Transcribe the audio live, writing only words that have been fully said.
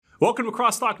Welcome to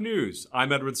Crosstalk News.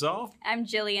 I'm Edward Zoll. I'm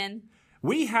Jillian.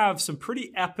 We have some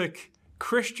pretty epic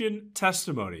Christian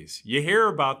testimonies. You hear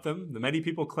about them. Many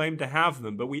people claim to have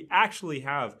them, but we actually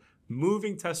have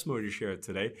moving testimony to share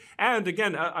today. And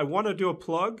again, I want to do a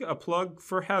plug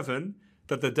for heaven,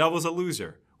 that the devil's a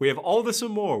loser. We have all this and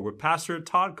more with Pastor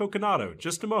Todd Coconato in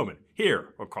just a moment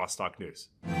here on Crosstalk News.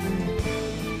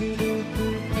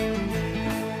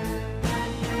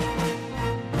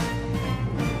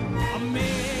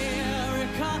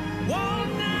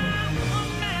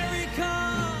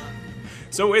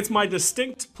 So it's my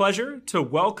distinct pleasure to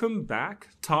welcome back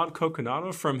Todd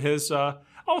Coconato from his,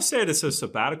 I'll say this as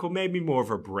sabbatical, maybe more of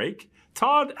a break.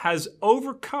 Todd has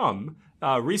overcome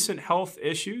recent health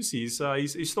issues. He's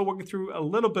still working through a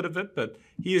little bit of it, but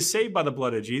he is saved by the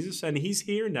blood of Jesus, and he's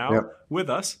here now with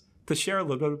us to share a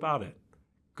little bit about it.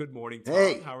 Good morning, Todd.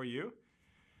 Hey. How are you?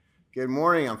 Good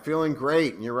morning. I'm feeling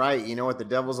great. And you're right. You know what? The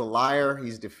devil's a liar.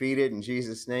 He's defeated in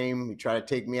Jesus' name. He tried to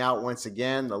take me out once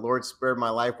again. The Lord spared my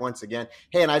life once again.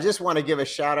 Hey, and I just want to give a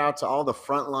shout out to all the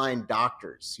frontline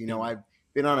doctors. You know, I've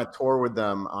been on a tour with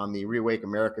them on the Reawake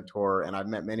America tour, and I've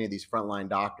met many of these frontline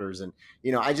doctors. And,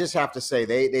 you know, I just have to say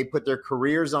they put their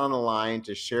careers on the line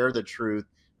to share the truth.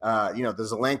 You know, the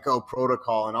Zelenko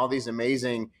protocol and all these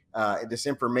amazing this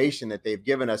information that they've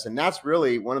given us. And that's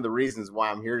really one of the reasons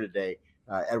why I'm here today.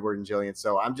 Edward and Jillian.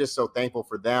 So I'm just so thankful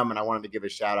for them. And I wanted to give a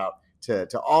shout out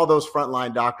to all those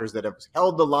frontline doctors that have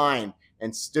held the line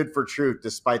and stood for truth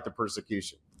despite the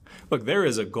persecution. Look, there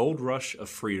is a gold rush of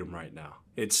freedom right now.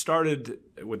 It started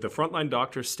with the frontline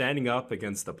doctors standing up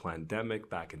against the pandemic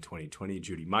back in 2020.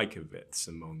 Judy Mikovits,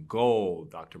 Simone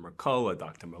Gold, Dr. McCullough,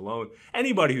 Dr. Malone,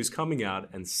 anybody who's coming out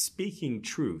and speaking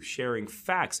truth, sharing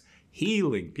facts,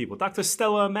 healing people. Dr.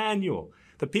 Stella Emanuel,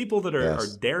 the people that are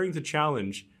daring to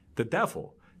challenge the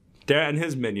devil and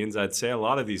his minions. I'd say a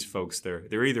lot of these folks,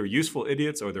 they're either useful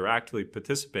idiots or they're actively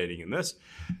participating in this.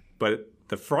 But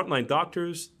the frontline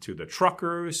doctors to the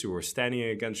truckers who are standing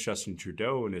against Justin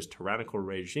Trudeau and his tyrannical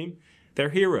regime, they're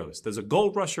heroes. There's a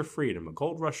gold rush of freedom, a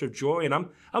gold rush of joy, and I'm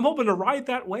hoping to ride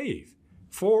that wave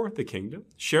for the kingdom,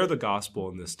 share the gospel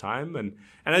in this time. And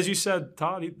as you said,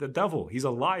 Todd, the devil, he's a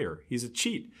liar. He's a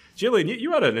cheat. Jillian,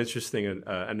 you had an interesting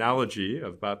analogy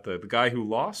about the guy who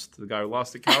lost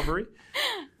at Calvary.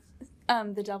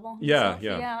 The devil.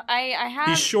 Yeah. I have.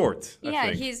 He's short.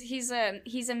 I think.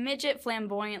 he's a midget,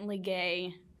 flamboyantly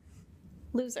gay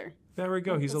loser. There we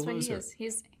go. He's That's a loser. What he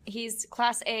is. He's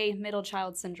class A middle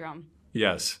child syndrome.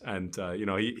 Yes, and you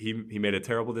know, he made a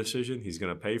terrible decision. He's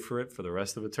going to pay for it for the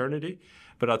rest of eternity.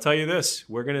 But I'll tell you this: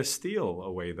 we're going to steal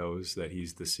away those that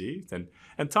he's deceived. And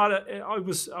Todd, I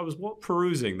was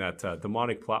perusing that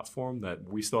demonic platform that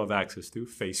we still have access to,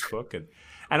 Facebook, and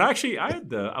actually I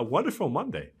had a wonderful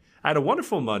Monday. I had a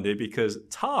wonderful Monday because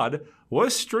Todd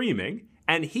was streaming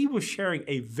and he was sharing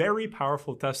a very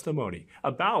powerful testimony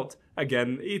about,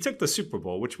 again, he took the Super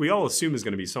Bowl, which we all assume is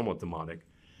going to be somewhat demonic,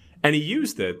 and he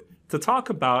used it to talk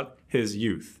about his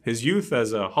youth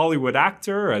as a Hollywood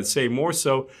actor, I'd say more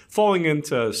so falling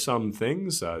into some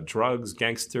things, drugs,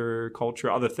 gangster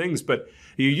culture, other things. But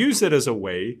you use it as a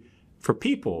way for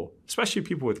people, especially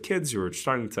people with kids who are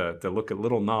starting to look at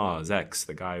Lil Nas X,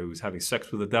 the guy who's having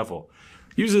sex with the devil,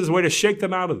 use it as a way to shake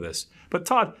them out of this. But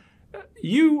Todd,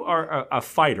 you are a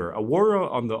fighter, a warrior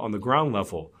on the ground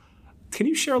level. Can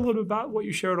you share a little bit about what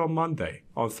you shared on Monday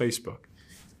on Facebook?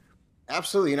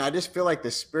 Absolutely. You know, I just feel like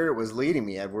the Spirit was leading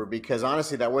me, Edward, because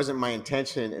honestly, that wasn't my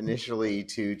intention initially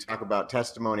to talk about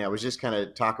testimony. I was just kind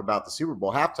of talk about the Super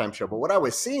Bowl halftime show. But what I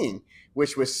was seeing,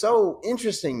 which was so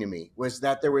interesting to me, was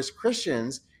that there was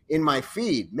Christians in my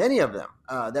feed, many of them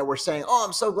that were saying, "Oh,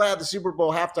 I'm so glad the Super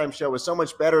Bowl halftime show was so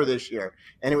much better this year,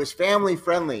 and it was family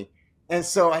friendly." And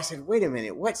so I said, "Wait a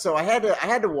minute, what?" So I had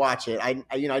to watch it. I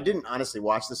didn't honestly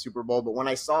watch the Super Bowl, but when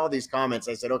I saw these comments,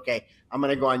 I said, "Okay, I'm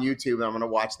going to go on YouTube and I'm going to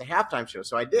watch the halftime show."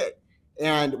 So I did.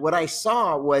 And what I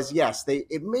saw was, yes,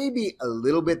 it may be a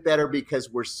little bit better because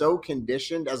we're so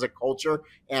conditioned as a culture.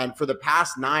 And for the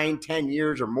past 9-10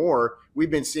 years or more,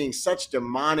 we've been seeing such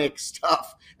demonic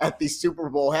stuff at these Super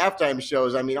Bowl halftime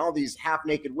shows. I mean, all these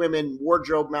half-naked women,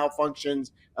 wardrobe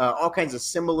malfunctions, all kinds of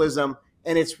symbolism.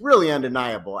 And it's really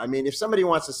undeniable. I mean, if somebody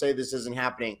wants to say this isn't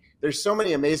happening, there's so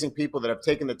many amazing people that have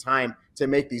taken the time to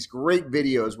make these great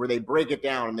videos where they break it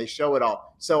down and they show it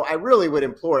all. So I really would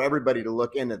implore everybody to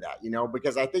look into that,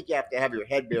 because I think you have to have your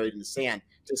head buried in the sand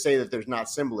to say that there's not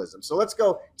symbolism. So let's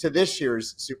go to this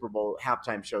year's Super Bowl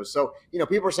halftime show. So,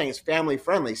 people are saying it's family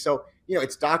friendly. So,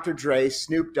 it's Dr. Dre,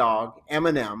 Snoop Dogg,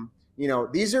 Eminem.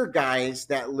 These are guys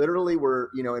that literally were,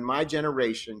 in my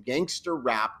generation, gangster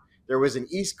rap. There was an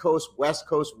East Coast, West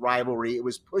Coast rivalry. It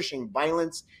was pushing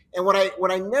violence. And what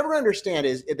I never understand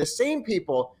is the same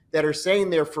people that are saying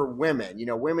they're for women,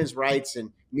 women's rights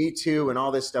and Me Too and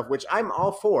all this stuff, which I'm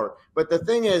all for. But the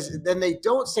thing is, then they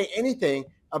don't say anything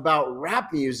about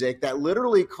rap music that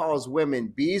literally calls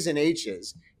women B's and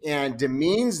H's and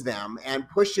demeans them and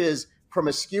pushes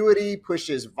promiscuity,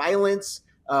 pushes violence,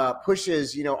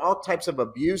 pushes, all types of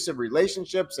abusive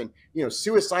relationships and,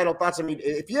 suicidal thoughts. I mean,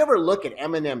 if you ever look at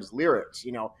Eminem's lyrics,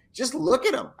 just look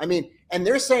at them. I mean, and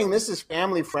they're saying this is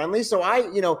family friendly. So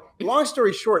long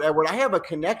story short, Edward, I have a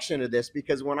connection to this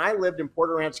because when I lived in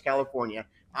Porter Ranch, California,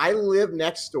 I lived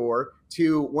next door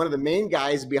to one of the main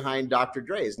guys behind Dr.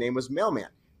 Dre. His name was Mailman.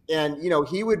 And,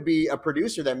 he would be a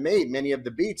producer that made many of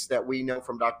the beats that we know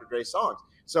from Dr. Dre's songs.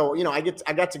 So, I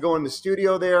got to go in the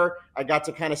studio there. I got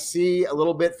to kind of see a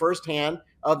little bit firsthand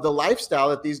of the lifestyle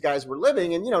that these guys were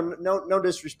living. And, no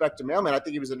disrespect to Mailman. I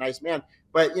think he was a nice man.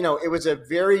 But, it was a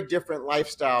very different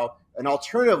lifestyle, an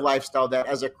alternative lifestyle that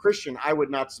as a Christian, I would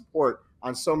not support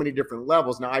on so many different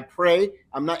levels. Now, I pray.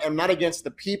 I'm not against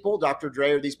the people, Dr.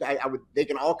 Dre or these. They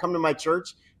can all come to my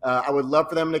church. I would love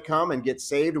for them to come and get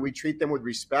saved. We treat them with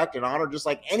respect and honor, just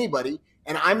like anybody.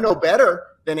 And I'm no better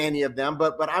than any of them,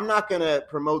 but I'm not going to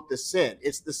promote the sin.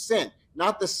 It's the sin,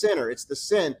 not the sinner. It's the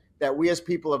sin that we as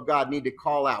people of God need to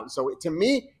call out. So to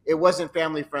me, it wasn't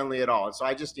family friendly at all. And so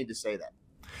I just need to say that.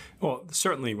 Well,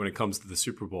 certainly when it comes to the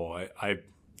Super Bowl,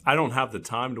 I don't have the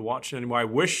time to watch it anymore. I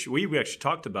wish we actually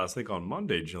talked about, I think on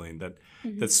Monday, Jillian,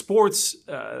 that sports,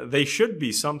 they should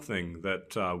be something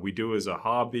that we do as a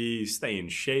hobby, stay in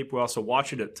shape. We also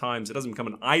watch it at times. It doesn't become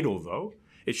an idol, though.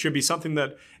 It should be something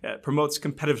that promotes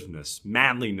competitiveness,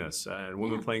 manliness, and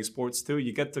women playing sports too.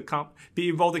 You get to be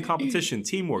involved in competition,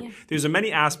 teamwork. Yeah. There's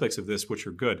many aspects of this which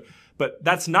are good, but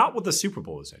that's not what the Super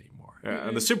Bowl is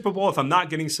anymore. The Super Bowl, if I'm not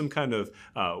getting some kind of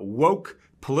woke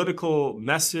political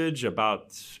message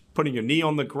about putting your knee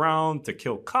on the ground to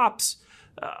kill cops,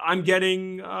 I'm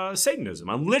getting Satanism.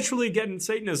 I'm literally getting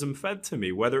Satanism fed to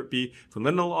me, whether it be from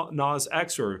Lil Nas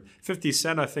X or 50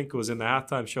 Cent, I think it was in the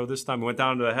halftime show this time. He went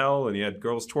down to hell and he had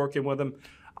girls twerking with him.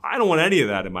 I don't want any of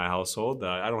that in my household.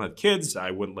 I don't have kids.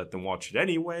 I wouldn't let them watch it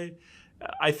anyway.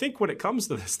 I think when it comes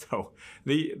to this, though,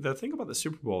 the thing about the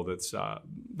Super Bowl that's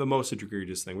the most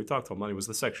egregious thing, we talked about money, was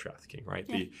the sex trafficking, right?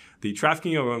 Yeah. The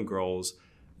trafficking of young girls,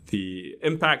 the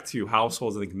impact to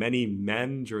households. I think many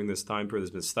men during this time period,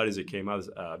 there's been studies that came out,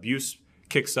 abuse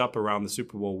kicks up around the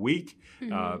Super Bowl week.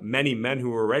 Many men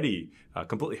who were already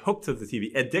completely hooked to the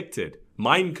TV, addicted,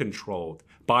 mind controlled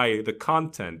by the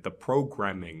content, the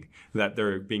programming that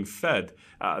they're being fed.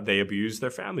 They abuse their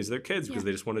families, their kids, because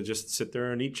they just want to just sit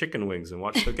there and eat chicken wings and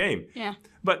watch the game.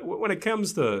 But when it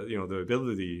comes to the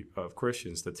ability of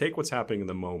Christians to take what's happening in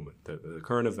the moment, the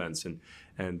current events,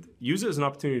 and use it as an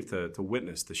opportunity to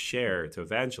witness, to share, to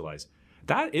evangelize,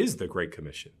 that is the Great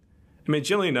Commission. I mean,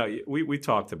 Jillian, we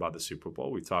talked about the Super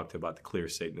Bowl. We talked about the clear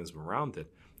Satanism around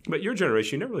it. But your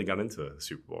generation, you never really got into the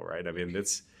Super Bowl, right? I mean,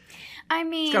 it's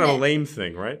kind of a lame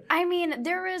thing, right? I mean,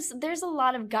 there's a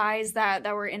lot of guys that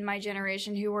were in my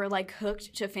generation who were like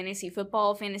hooked to fantasy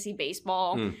football, fantasy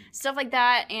baseball, stuff like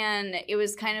that. And it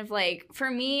was kind of like, for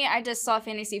me, I just saw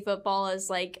fantasy football as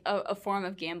like a form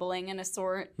of gambling in a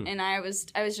sort. And I was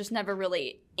just never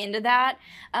really into that.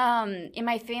 And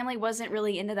my family wasn't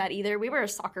really into that either. We were a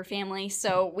soccer family,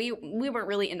 so we weren't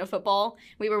really into football.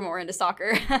 We were more into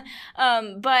soccer.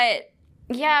 But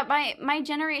yeah, my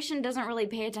generation doesn't really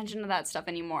pay attention to that stuff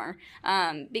anymore,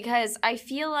 because I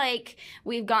feel like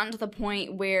we've gotten to the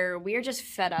point where we're just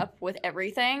fed up with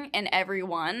everything and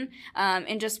everyone,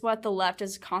 and just what the left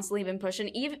has constantly been pushing.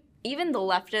 Even the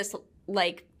leftists,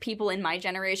 like people in my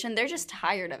generation, they're just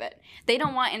tired of it. They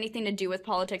don't want anything to do with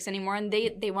politics anymore, and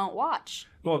they won't watch.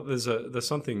 Well, there's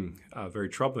something very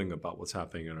troubling about what's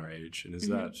happening in our age, and is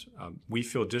that we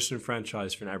feel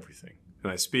disenfranchised from everything.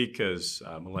 And I speak as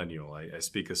a millennial. I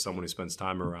speak as someone who spends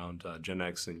time around Gen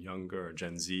X and younger, or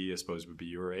Gen Z, I suppose would be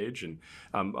your age. And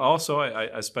also,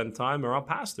 I spend time around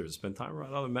pastors, spend time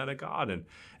around other men of God. And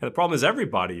the problem is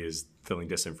everybody is feeling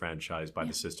disenfranchised by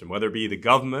the system, whether it be the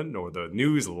government or the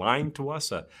news lying to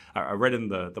us. I read in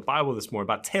the Bible this morning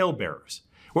about talebearers.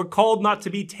 We're called not to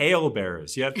be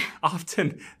talebearers, yet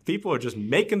often people are just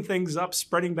making things up,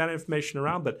 spreading bad information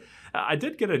around. But I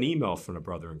did get an email from a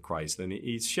brother in Christ, and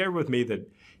he shared with me that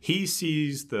he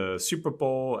sees the Super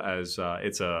Bowl as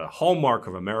it's a hallmark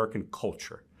of American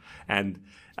culture. And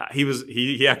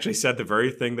he actually said the very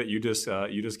thing that you just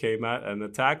came at and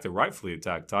attacked, and rightfully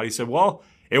attacked, Todd. He said, well,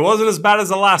 It wasn't as bad as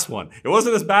the last one. It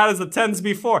wasn't as bad as the 10s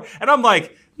before. And I'm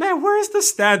like, man, where's the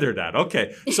standard at?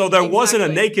 Okay, so there wasn't a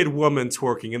naked woman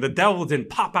twerking and the devil didn't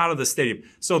pop out of the stadium.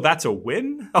 So that's a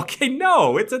win? Okay,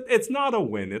 no, it's not a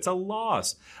win. It's a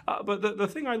loss. But the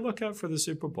thing I look at for the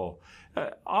Super Bowl,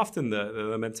 often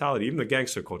the mentality, even the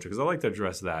gangster culture, because I like to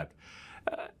address that.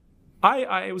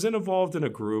 I was involved in a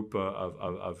group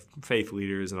of faith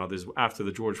leaders and others after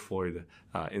the George Floyd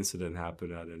incident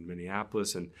happened out in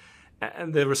Minneapolis.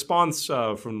 And the response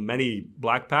from many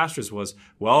black pastors was,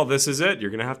 well, this is it.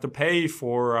 You're going to have to pay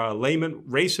for lament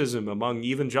racism among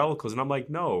evangelicals. And I'm like,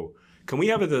 no. Can we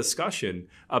have a discussion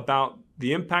about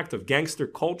the impact of gangster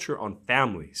culture on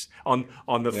families, on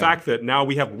the fact that now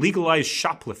we have legalized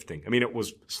shoplifting? I mean, it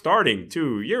was starting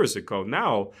 2 years ago.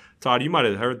 Now, Todd, you might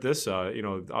have heard this.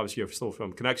 Obviously, you have still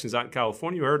some connections out in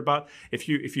California. You heard about if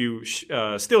you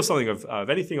steal something of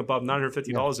anything above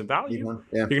 $950 in value,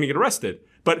 you're going to get arrested.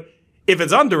 But if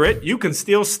it's under it, you can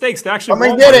steal steaks. They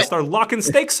actually start locking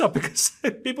steaks up because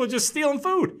people are just stealing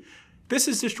food. This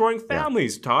is destroying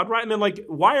families, Todd, right? I mean, like,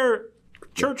 why are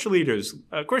church leaders,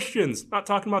 Christians, not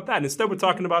talking about that? And instead, we're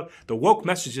talking about the woke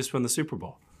messages from the Super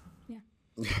Bowl.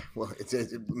 Well, it's a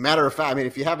matter of fact. I mean,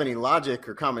 if you have any logic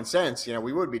or common sense,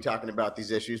 we would be talking about these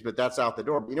issues, but that's out the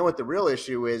door. You know what the real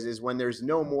issue is when there's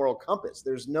no moral compass.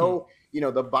 There's no,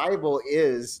 the Bible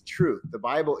is truth. The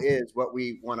Bible is what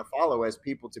we want to follow as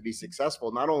people to be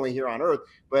successful, not only here on earth,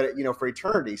 but, for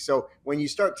eternity. So when you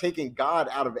start taking God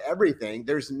out of everything,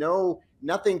 there's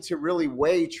nothing to really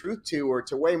weigh truth to or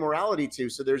to weigh morality to.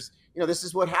 So there's, this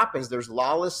is what happens. There's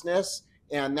lawlessness.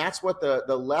 And that's what the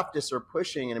leftists are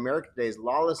pushing in America today is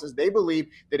lawlessness. They believe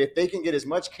that if they can get as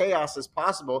much chaos as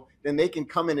possible, then they can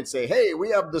come in and say, hey, we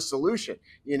have the solution,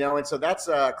 And so that's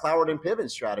Cloward and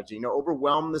Piven's strategy,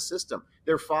 overwhelm the system.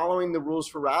 They're following the rules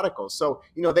for radicals. So,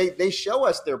 they show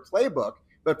us their playbook,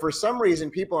 but for some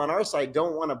reason, people on our side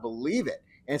don't want to believe it.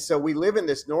 And so we live in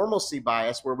this normalcy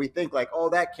bias where we think like, oh,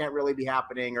 that can't really be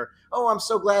happening. Or, oh, I'm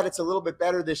so glad it's a little bit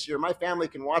better this year. My family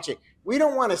can watch it. We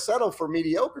don't want to settle for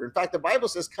mediocre. In fact, the Bible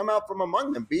says, come out from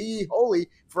among them. Be ye holy,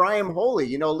 for I am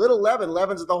holy. Little leaven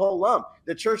leavens the whole lump.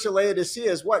 The church of Laodicea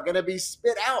is what? Going to be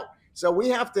spit out. So we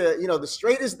have to, the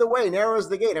straight is the way, narrow is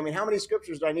the gate. I mean, how many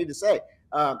scriptures do I need to say?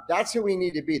 That's who we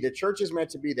need to be. The church is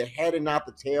meant to be the head and not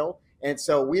the tail. And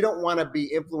so we don't want to be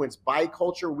influenced by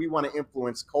culture. We want to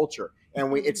influence culture.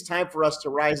 And it's time for us to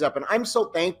rise up. And I'm so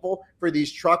thankful for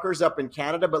these truckers up in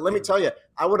Canada. But let me tell you,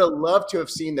 I would have loved to have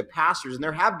seen the pastors. And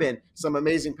there have been some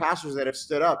amazing pastors that have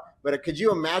stood up. But could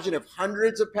you imagine if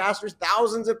hundreds of pastors,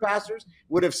 thousands of pastors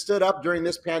would have stood up during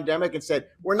this pandemic and said,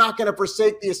 we're not going to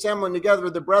forsake the assembling together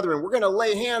of the brethren. We're going to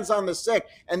lay hands on the sick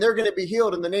and they're going to be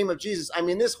healed in the name of Jesus. I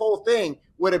mean, this whole thing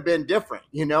would have been different,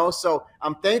 So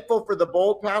I'm thankful for the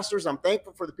bold pastors. I'm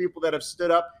thankful for the people that have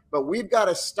stood up, but we've got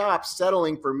to stop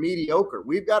settling for mediocre.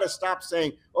 We've got to stop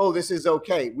saying, oh, this is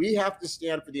okay. We have to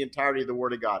stand for the entirety of the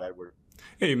word of God, Edward.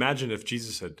 Hey, imagine if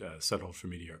Jesus had settled for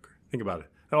mediocre. Think about it.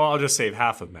 Oh, I'll just save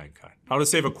half of mankind. I'll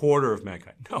just save a quarter of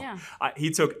mankind. No,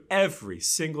 he took every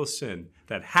single sin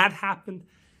that had happened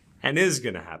and is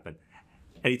going to happen.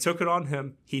 And he took it on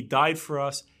him. He died for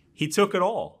us. He took it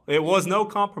all. It was no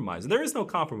compromise. There is no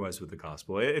compromise with the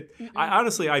gospel.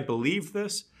 I believe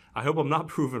this. I hope I'm not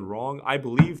proven wrong. I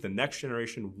believe the next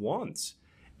generation wants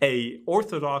a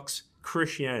orthodox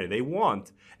Christianity. They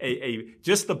want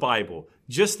just the Bible,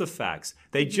 just the facts.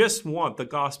 They just want the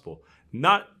gospel.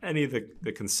 Not any of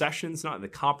the concessions, not the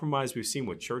compromise we've seen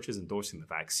with churches endorsing the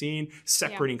vaccine,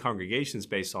 separating congregations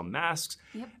based on masks.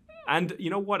 Yep. And you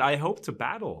know what? I hope to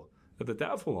battle the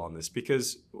devil on this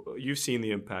because you've seen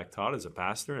the impact, Todd, as a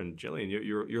pastor, and Jillian,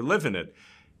 you're living it.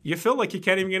 You feel like you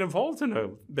can't even get involved in a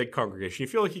big congregation. You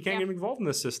feel like you can't get involved in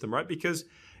the system, right? Because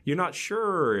you're not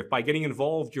sure if by getting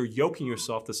involved, you're yoking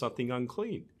yourself to something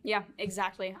unclean. Yeah,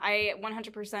 exactly. I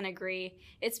 100% agree.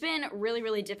 It's been really,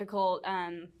 really difficult.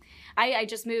 I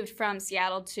just moved from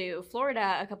Seattle to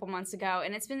Florida a couple months ago,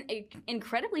 and it's been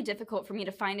incredibly difficult for me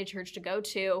to find a church to go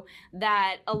to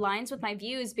that aligns with my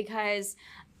views because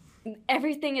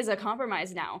everything is a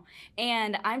compromise now,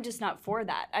 and I'm just not for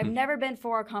that. I've never been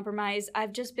for a compromise.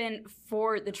 I've just been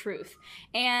for the truth.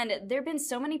 And there have been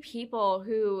so many people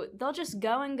who they'll just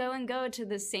go and go and go to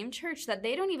the same church that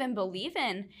they don't even believe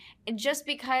in just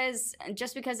because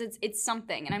it's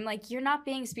something. And I'm like, you're not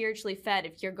being spiritually fed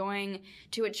if you're going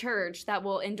to a church that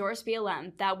will endorse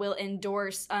BLM, that will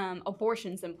endorse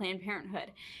abortions and Planned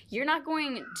Parenthood. You're not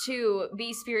going to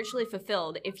be spiritually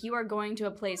fulfilled if you are going to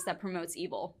a place that promotes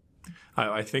evil.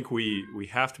 I think we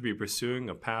have to be pursuing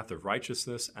a path of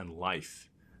righteousness and life,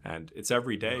 And it's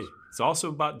every day. It's also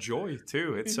about joy,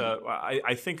 too. It's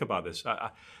I think about this.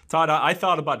 Todd, I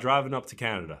thought about driving up to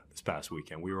Canada this past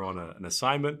weekend. We were on an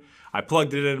assignment. I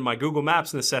plugged it in my Google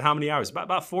Maps, and it said how many hours?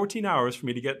 About 14 hours for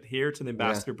me to get here to the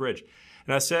Ambassador Bridge.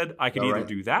 And I said I could either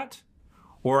do that,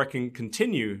 or I can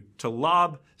continue to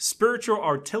lob spiritual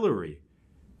artillery,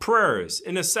 prayers,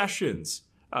 intercessions,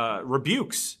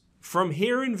 rebukes from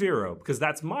here in Vero, because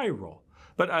that's my role.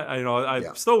 But I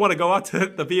still want to go out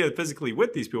to be physically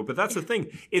with these people. But that's the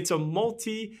thing. It's a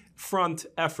multi-front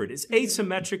effort. It's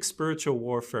asymmetric spiritual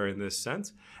warfare in this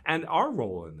sense. And our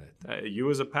role in it, you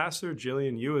as a pastor,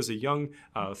 Jillian, you as a young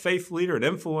faith leader, an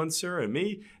influencer, and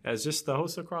me as just the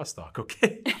host of Crosstalk,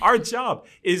 okay? Our job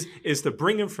is to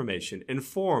bring information,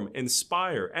 inform,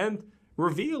 inspire, and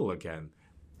reveal again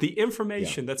the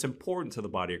information that's important to the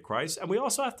body of Christ. And we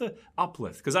also have to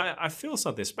uplift, because I feel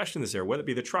something, especially in this area, whether it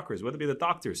be the truckers, whether it be the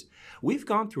doctors. We've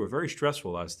gone through a very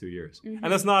stressful last 2 years.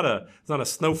 And that's not a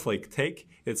snowflake take.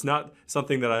 It's not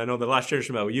something that I know the last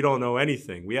generation about, well, you don't know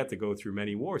anything. We had to go through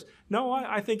many wars. No,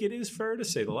 I think it is fair to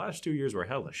say the last 2 years were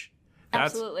hellish.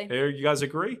 Absolutely. You guys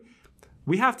agree?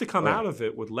 We have to come out of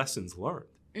it with lessons learned.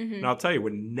 And I'll tell you,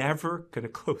 we're never going to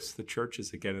close the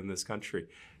churches again in this country.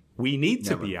 We need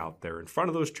to be out there in front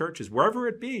of those churches, wherever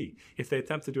it be, if they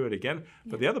attempt to do it again.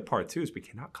 But the other part, too, is we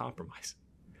cannot compromise.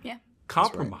 Yeah.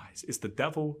 Compromise is the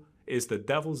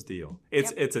devil's deal.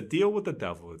 It's a deal with the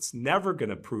devil. It's never going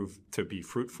to prove to be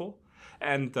fruitful.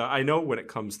 And I know when it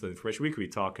comes to information, we could be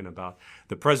talking about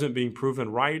the president being proven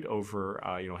right over,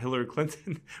 Hillary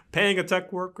Clinton paying a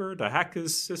tech worker to hack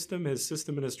his system in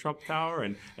his Trump Tower,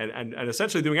 and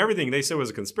essentially doing everything they said was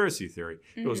a conspiracy theory.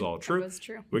 It was all true. It was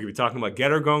true. We could be talking about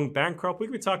Getter going bankrupt. We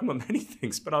could be talking about many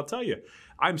things. But I'll tell you,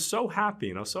 I'm so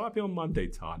happy, and I was so happy on Monday,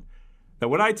 Todd, that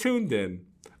when I tuned in,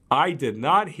 I did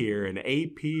not hear an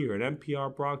AP or an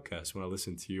NPR broadcast when I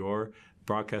listened to your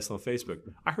broadcast on Facebook.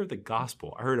 I heard the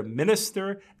gospel. I heard a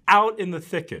minister out in the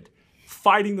thicket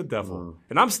fighting the devil.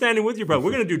 And I'm standing with you, bro.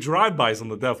 We're going to do drive-bys on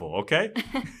the devil, okay?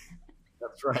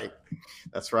 That's right.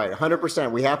 That's right.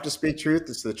 100%. We have to speak truth.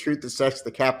 It's the truth that sets the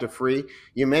captive free.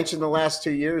 You mentioned the last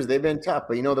 2 years. They've been tough.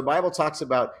 But, the Bible talks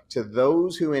about to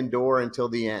those who endure until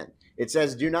the end. It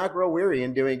says, do not grow weary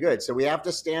in doing good. So we have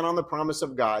to stand on the promise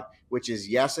of God, which is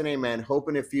yes and amen, hope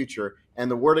in a future.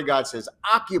 And the word of God says,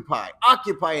 occupy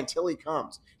until he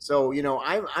comes. So,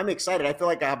 I'm excited. I feel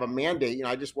like I have a mandate.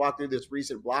 I just walked through this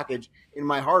recent blockage in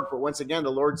my heart, but once again,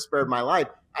 the Lord spared my life.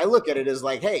 I look at it as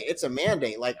like, hey, it's a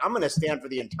mandate. Like, I'm going to stand for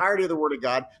the entirety of the word of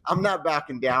God. I'm not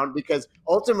backing down, because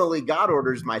ultimately God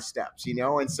orders my steps,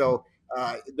 and so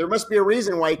there must be a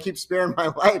reason why he keeps sparing my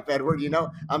life, Edward.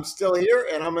 I'm still here,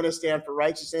 and I'm going to stand for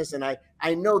righteousness. And I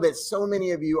know that so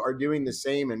many of you are doing the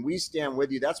same, and we stand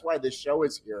with you. That's why this show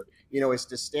is here, is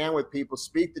to stand with people,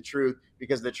 speak the truth,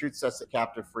 because the truth sets the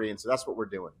captive free. And so that's what we're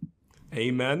doing.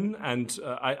 Amen. And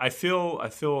I feel a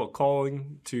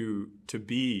calling to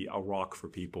be a rock for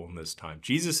people in this time.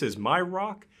 Jesus is my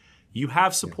rock. You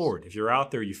have support. Yes. If you're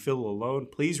out there, you feel alone,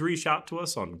 please reach out to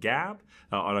us on Gab,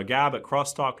 on a Gab at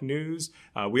Crosstalk News.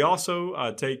 We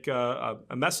also take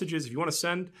messages. If you want to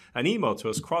send an email to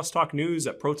us,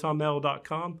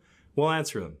 crosstalknews@protonmail.com, we'll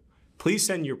answer them. Please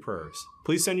send your prayers.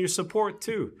 Please send your support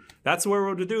too. That's where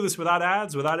we're to do this without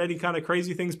ads, without any kind of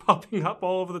crazy things popping up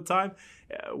all over the time.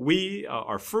 We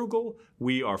are frugal.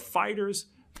 We are fighters.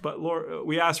 But Lord,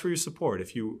 we ask for your support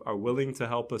if you are willing to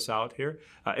help us out here.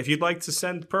 If you'd like to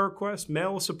send prayer requests,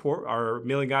 mail support. Our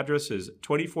mailing address is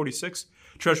 2046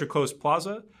 Treasure Coast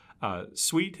Plaza,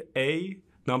 Suite A,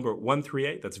 number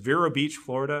 138. That's Vero Beach,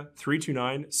 Florida,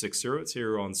 32960. It's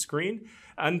here on screen.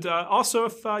 And also,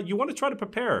 if you want to try to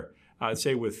prepare,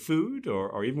 say with food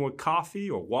or even with coffee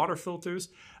or water filters,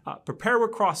 prepare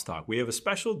with Crosstalk. We have a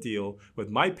special deal with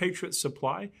My Patriot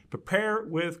Supply. Prepare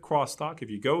with Crosstalk. If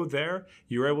you go there,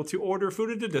 you're able to order food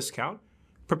at a discount.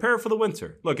 Prepare for the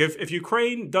winter. Look, if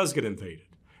Ukraine does get invaded,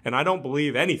 and I don't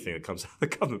believe anything that comes out of the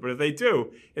government, but if they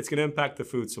do, it's going to impact the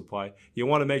food supply. You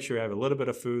want to make sure you have a little bit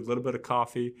of food, a little bit of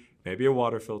coffee, maybe a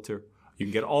water filter. You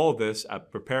can get all of this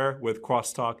at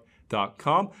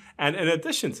preparewithcrosstalk.com. And in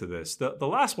addition to this, the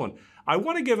last one, I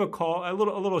want to give a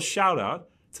little shout out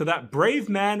to that brave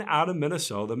man out of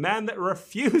Minnesota, the man that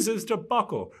refuses to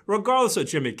buckle, regardless of what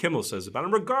Jimmy Kimmel says about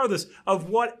him, regardless of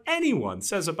what anyone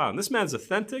says about him. This man's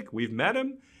authentic. We've met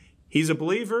him. He's a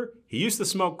believer. He used to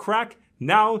smoke crack.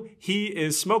 Now he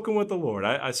is smoking with the Lord.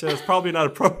 I say that's probably not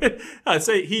appropriate. I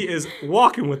say he is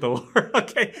walking with the Lord.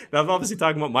 Okay. Now I'm obviously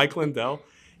talking about Mike Lindell.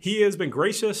 He has been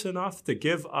gracious enough to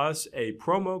give us a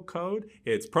promo code.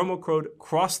 It's promo code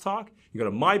Crosstalk. You go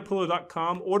to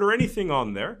mypillow.com, order anything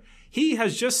on there. He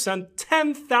has just sent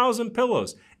 10,000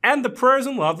 pillows and the prayers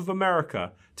and love of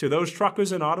America to those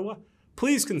truckers in Ottawa.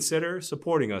 Please consider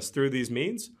supporting us through these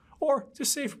means, or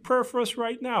just say a prayer for us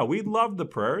right now. We love the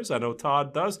prayers. I know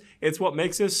Todd does. It's what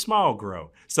makes his smile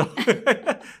grow. So,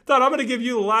 Todd, I'm going to give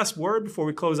you the last word before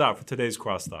we close out for today's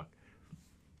Crosstalk.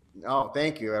 Oh,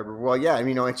 thank you, Edward. Well, yeah,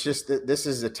 it's just that this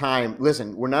is a time.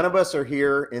 Listen, none of us are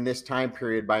here in this time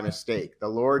period by mistake. The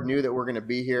Lord knew that we're going to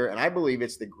be here, and I believe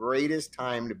it's the greatest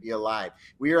time to be alive.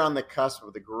 We are on the cusp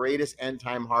of the greatest end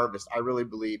time harvest, I really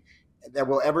believe, that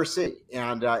we'll ever see.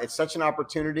 And it's such an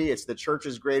opportunity. It's the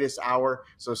church's greatest hour.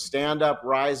 So stand up,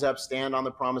 rise up, stand on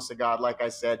the promise of God. Like I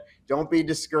said, don't be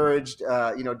discouraged.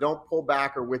 Don't pull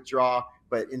back or withdraw,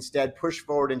 but instead push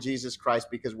forward in Jesus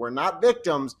Christ, because we're not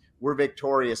victims. We're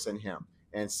victorious in him.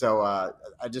 And so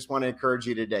I just want to encourage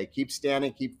you today. Keep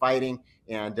standing, keep fighting.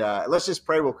 And let's just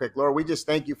pray real quick. Lord, we just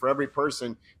thank you for every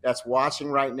person that's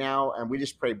watching right now. And we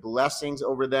just pray blessings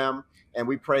over them. And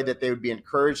we pray that they would be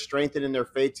encouraged, strengthened in their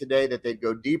faith today, that they'd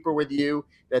go deeper with you,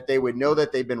 that they would know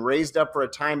that they've been raised up for a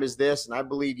time as this. And I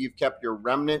believe you've kept your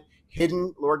remnant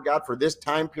hidden, Lord God, for this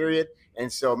time period.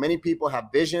 And so many people have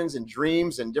visions and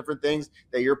dreams and different things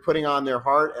that you're putting on their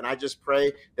heart. And I just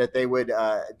pray that they would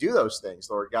do those things,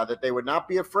 Lord God, that they would not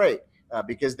be afraid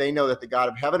because they know that the God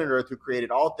of heaven and earth who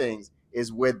created all things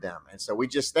is with them. And so we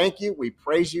just thank you. We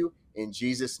praise you in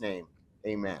Jesus' name.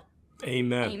 Amen.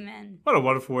 Amen. Amen. What a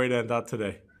wonderful way to end out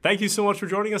today. Thank you so much for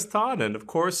joining us, Todd. And of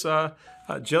course,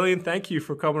 Jillian, thank you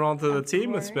for coming on to the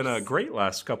team. Course. It's been a great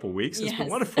last couple of weeks. It's been Yes.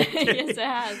 wonderful. Yes, it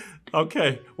has.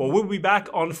 Okay. Well, we'll be back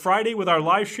on Friday with our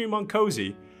live stream on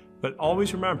Cozy. But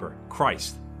always remember,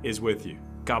 Christ is with you.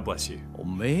 God bless you.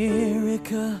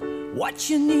 America, what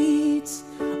you need's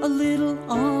a little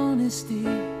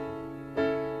honesty.